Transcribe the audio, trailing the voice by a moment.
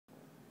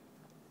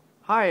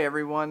Hi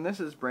everyone, this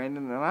is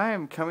Brandon, and I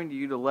am coming to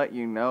you to let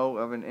you know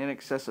of an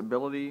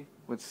inaccessibility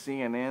with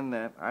CNN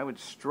that I would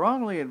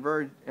strongly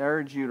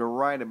urge you to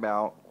write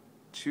about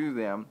to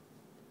them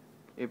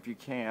if you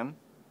can.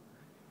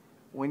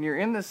 When you're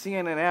in the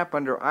CNN app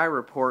under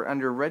iReport,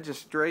 under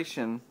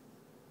registration,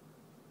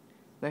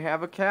 they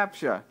have a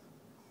CAPTCHA.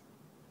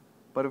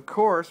 But of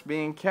course,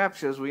 being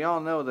CAPTCHAs, we all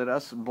know that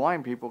us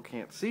blind people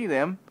can't see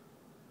them.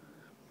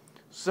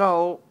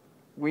 So,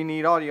 we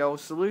need audio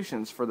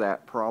solutions for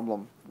that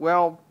problem.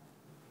 Well,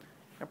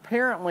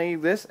 apparently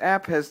this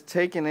app has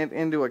taken it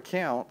into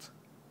account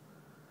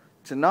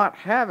to not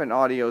have an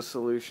audio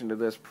solution to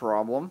this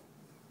problem.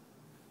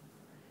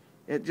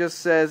 It just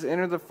says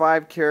enter the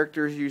 5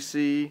 characters you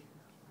see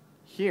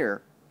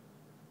here.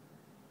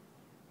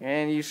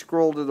 And you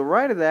scroll to the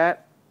right of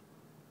that,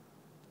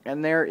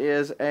 and there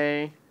is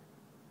a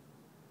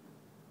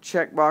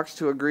checkbox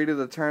to agree to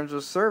the terms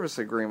of service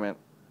agreement.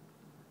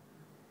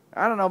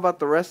 I don't know about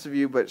the rest of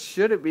you, but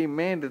should it be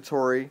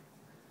mandatory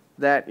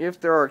that if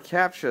there are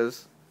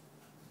CAPTCHAs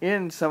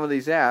in some of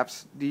these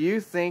apps, do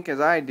you think, as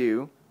I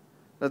do,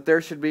 that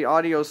there should be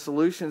audio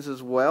solutions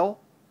as well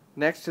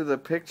next to the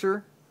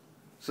picture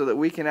so that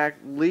we can at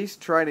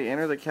least try to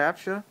enter the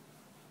CAPTCHA?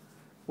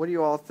 What do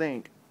you all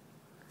think?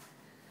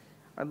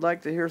 I'd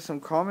like to hear some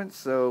comments,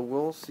 so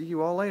we'll see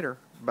you all later.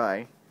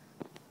 Bye.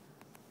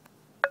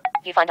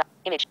 Viewfinder.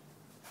 Image.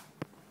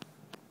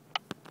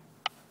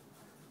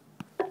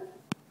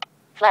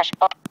 Flash.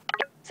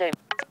 Zoom.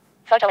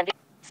 Photo and video.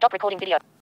 Stop recording video.